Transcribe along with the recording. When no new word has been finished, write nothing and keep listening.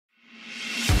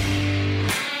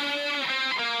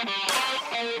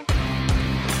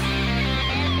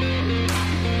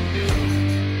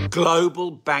global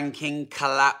banking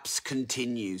collapse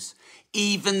continues.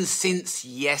 Even since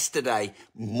yesterday,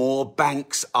 more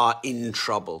banks are in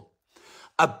trouble.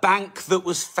 A bank that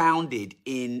was founded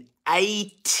in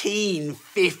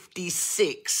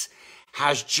 1856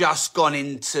 has just gone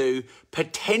into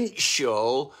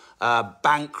potential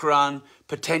bank run,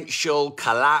 potential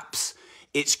collapse.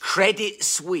 It's Credit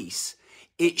Suisse.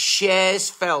 Its shares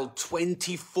fell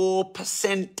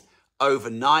 24%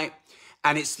 overnight,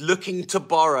 and it's looking to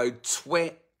borrow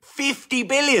 50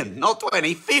 billion, not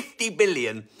 20, 50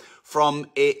 billion from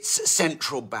its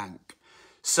central bank.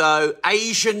 So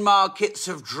Asian markets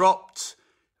have dropped.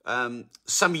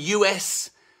 Some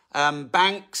US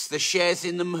banks, the shares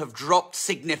in them have dropped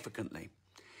significantly.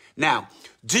 Now,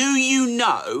 do you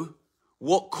know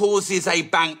what causes a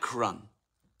bank run?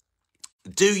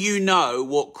 Do you know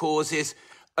what causes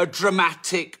a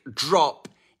dramatic drop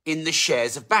in the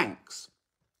shares of banks?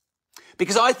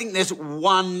 Because I think there's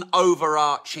one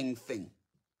overarching thing.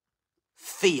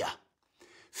 Fear.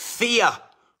 Fear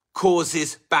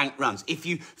causes bank runs. If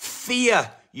you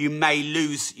fear you may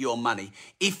lose your money,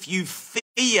 if you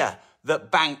fear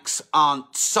that banks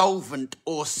aren't solvent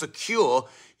or secure,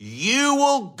 you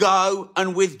will go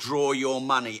and withdraw your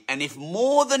money. And if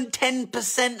more than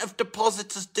 10% of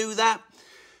depositors do that,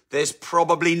 there's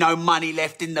probably no money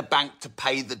left in the bank to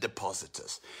pay the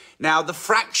depositors. Now, the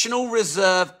fractional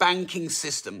reserve banking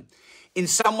system, in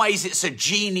some ways, it's a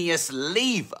genius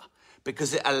lever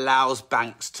because it allows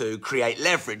banks to create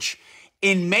leverage.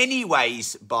 In many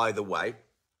ways, by the way,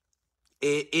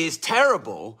 it is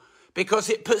terrible because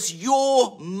it puts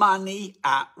your money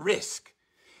at risk.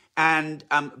 And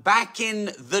back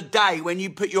in the day when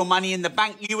you put your money in the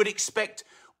bank, you would expect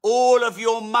all of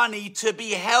your money to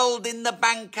be held in the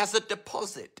bank as a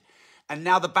deposit. And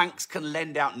now the banks can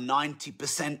lend out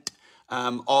 90%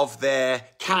 of their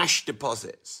cash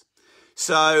deposits.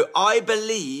 So I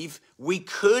believe we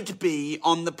could be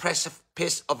on the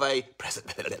precipice of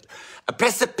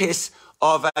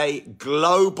a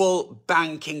global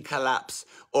banking collapse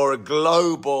or a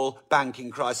global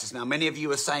banking crisis. Now, many of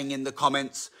you are saying in the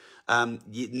comments,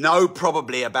 you know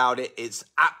probably about it. It's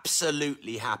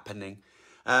absolutely happening.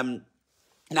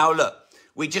 Now, look,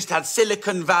 we just had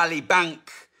Silicon Valley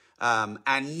Bank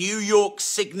and New York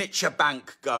Signature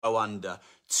Bank go under.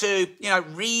 Two,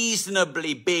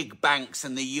 reasonably big banks,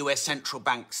 and the US central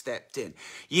bank stepped in.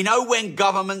 You know, when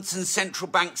governments and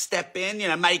central banks step in,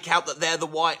 make out that they're the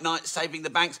white knight saving the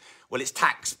banks. Well, it's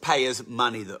taxpayers'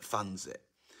 money that funds it.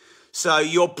 So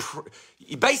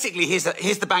basically,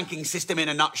 here's the banking system in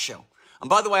a nutshell. And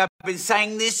by the way, I've been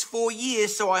saying this for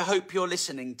years, so I hope you're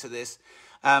listening to this.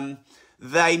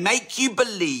 They make you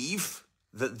believe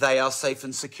that they are safe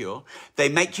and secure. They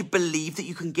make you believe that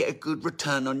you can get a good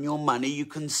return on your money, you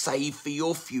can save for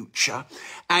your future,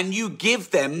 and you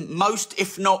give them most,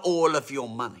 if not all, of your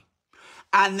money.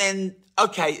 And then,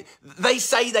 okay, they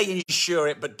say they insure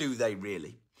it, but do they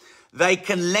really? They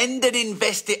can lend and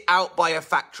invest it out by a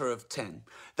factor of 10.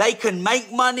 They can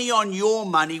make money on your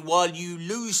money while you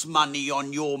lose money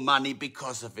on your money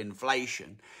because of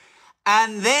inflation.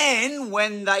 And then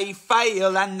when they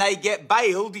fail and they get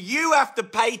bailed, you have to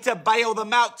pay to bail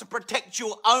them out to protect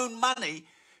your own money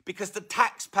because the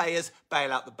taxpayers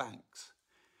bail out the banks.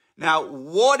 Now,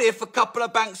 what if a couple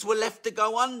of banks were left to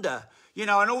go under?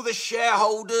 And all the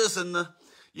shareholders and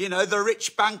the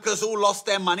rich bankers all lost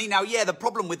their money. Now, the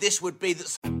problem with this would be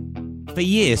that... For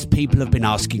years, people have been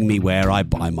asking me where I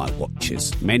buy my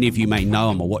watches. Many of you may know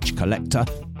I'm a watch collector,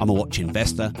 I'm a watch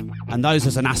investor, and those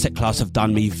as an asset class have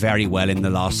done me very well in the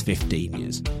last 15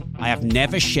 years. I have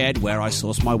never shared where I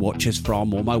source my watches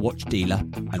from or my watch dealer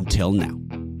until now.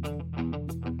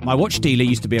 My watch dealer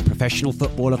used to be a professional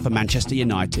footballer for Manchester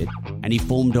United, and he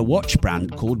formed a watch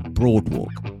brand called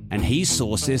Broadwalk. And he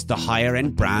sources the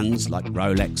higher-end brands like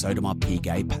Rolex, Audemars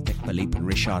Piguet, Patek Philippe and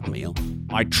Richard Mille.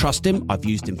 I trust him, I've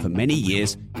used him for many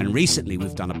years, and recently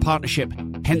we've done a partnership.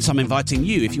 Hence, I'm inviting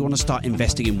you, if you want to start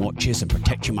investing in watches and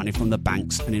protect your money from the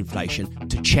banks and inflation,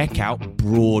 to check out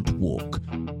Broadwalk.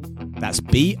 That's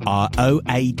BROADWALK.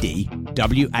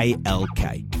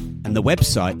 And the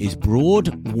website is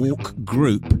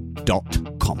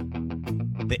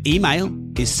broadwalkgroup.com. The email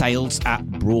is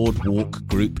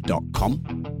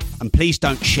sales@broadwalkgroup.com. And please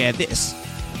don't share this,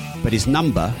 but his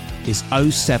number is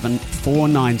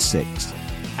 07496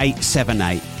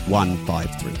 878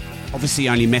 153. Obviously,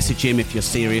 only message him if you're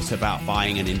serious about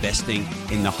buying and investing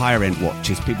in the higher end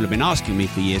watches. People have been asking me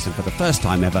for years, and for the first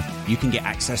time ever, you can get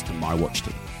access to my watch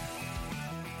team.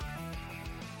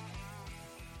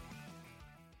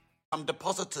 Some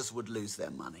depositors would lose their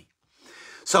money.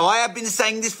 So I have been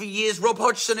saying this for years. Rob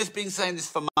Hodgson has been saying this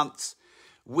for months.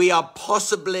 we are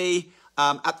possibly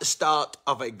at the start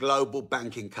of a global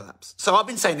banking collapse. So I've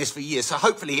been saying this for years, so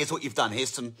hopefully here's what you've done.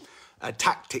 Here's some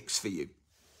tactics for you.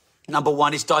 Number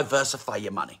one is diversify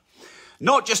your money.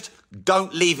 Not just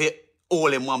don't leave it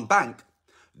all in one bank.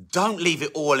 Don't leave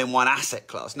it all in one asset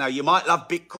class. Now, you might love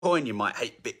Bitcoin, you might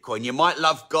hate Bitcoin, you might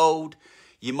love gold,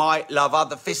 you might love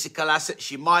other physical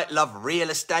assets, you might love real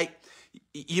estate,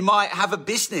 you might have a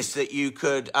business that you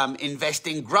could invest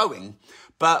in growing.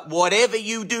 But whatever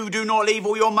you do, do not leave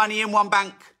all your money in one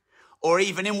bank or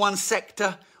even in one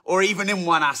sector or even in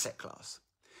one asset class.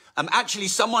 Actually,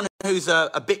 someone who's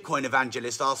a Bitcoin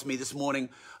evangelist asked me this morning,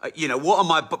 what are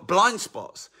my blind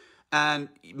spots? And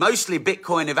mostly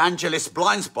Bitcoin evangelists'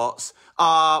 blind spots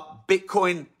are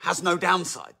Bitcoin has no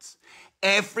downsides.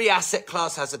 Every asset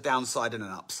class has a downside and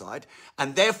an upside.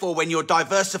 And therefore, when you're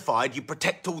diversified, you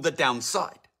protect all the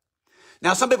downside.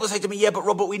 Now, some people say to me, yeah, but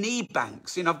Robert, we need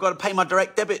banks. I've got to pay my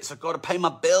direct debits. I've got to pay my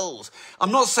bills.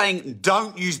 I'm not saying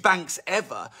don't use banks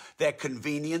ever. They're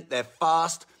convenient. They're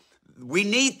fast. We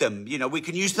need them. We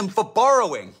can use them for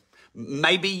borrowing.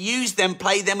 Maybe use them,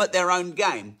 play them at their own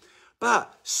game.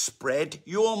 But spread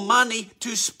your money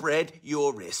to spread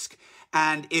your risk.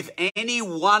 And if any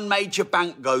one major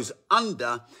bank goes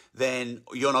under, then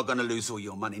you're not going to lose all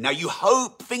your money. Now, you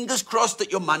hope, fingers crossed,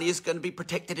 that your money is going to be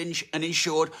protected and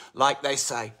insured, like they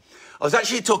say. I was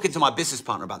actually talking to my business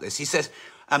partner about this. He says,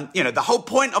 the whole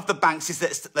point of the banks is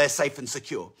that they're safe and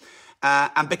secure.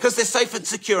 And because they're safe and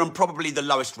secure and probably the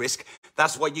lowest risk,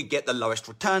 that's why you get the lowest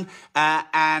return.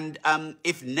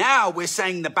 If now we're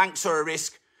saying the banks are a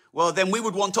risk, well, then we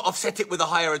would want to offset it with a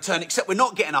higher return, except we're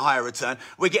not getting a higher return.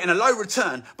 We're getting a low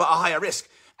return, but a higher risk.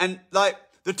 And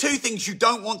the two things you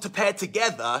don't want to pair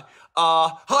together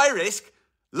are high risk,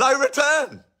 low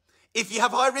return. If you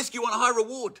have high risk, you want a high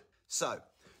reward. So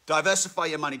diversify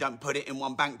your money. Don't put it in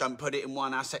one bank. Don't put it in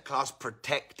one asset class.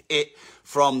 Protect it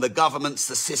from the governments,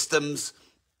 the systems,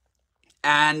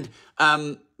 and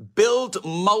build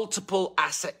multiple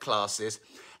asset classes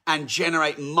and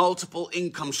generate multiple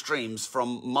income streams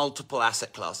from multiple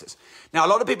asset classes. Now, a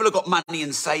lot of people have got money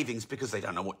in savings because they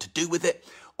don't know what to do with it,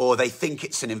 or they think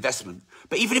it's an investment.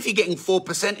 But even if you're getting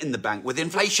 4% in the bank, with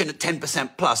inflation at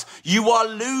 10% plus, you are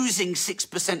losing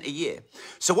 6% a year.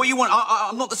 So what you want,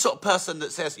 I'm not the sort of person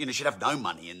that says, you should have no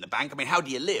money in the bank. I mean, how do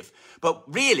you live? But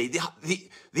really,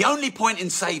 the only point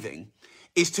in saving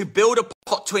is to build a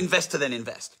pot to invest to then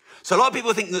invest. So a lot of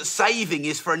people think that saving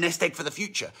is for a nest egg for the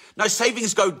future. No,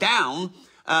 savings go down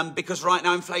because right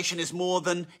now inflation is more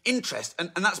than interest.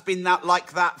 And that's been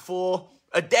like that for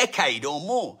a decade or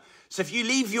more. So if you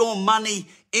leave your money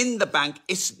in the bank,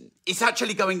 it's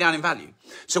actually going down in value.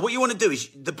 So what you want to do is,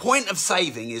 the point of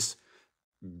saving is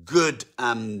good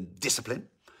discipline,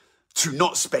 to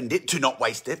not spend it, to not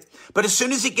waste it. But as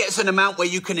soon as it gets an amount where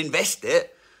you can invest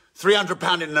it,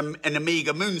 £300 in an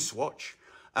Amiga Moonswatch,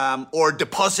 or a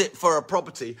deposit for a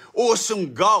property, or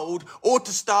some gold, or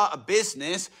to start a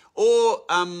business, or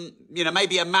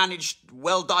maybe a managed,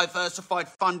 well-diversified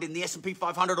fund in the S&P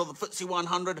 500 or the FTSE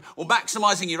 100, or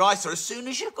maximising your ISA. As soon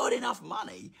as you've got enough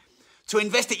money to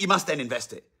invest it, you must then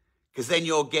invest it, because then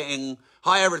you're getting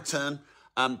higher return.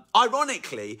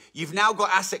 Ironically, you've now got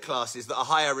asset classes that are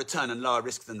higher return and lower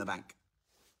risk than the bank.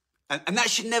 And that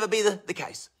should never be the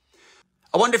case.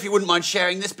 I wonder if you wouldn't mind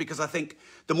sharing this, because I think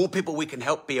the more people we can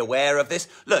help be aware of this.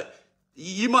 Look,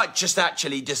 you might just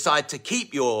actually decide to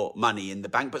keep your money in the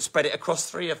bank, but spread it across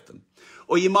 3 of them.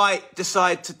 Or you might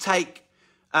decide to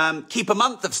keep a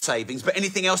month of savings, but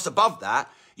anything else above that,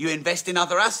 you invest in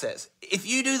other assets. If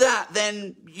you do that,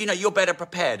 then, you're better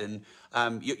prepared and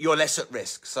you're less at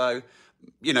risk. So,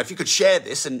 if you could share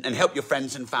this and help your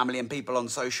friends and family and people on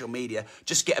social media,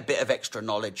 just get a bit of extra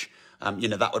knowledge.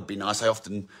 That would be nice. I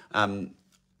often,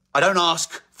 I don't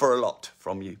ask for a lot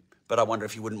from you, but I wonder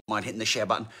if you wouldn't mind hitting the share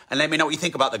button and let me know what you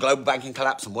think about the global banking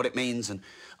collapse and what it means. And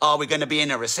are we going to be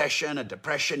in a recession, a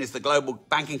depression? Is the global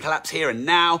banking collapse here and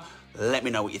now? Let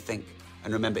me know what you think.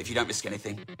 And remember, if you don't risk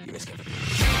anything, you risk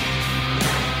everything.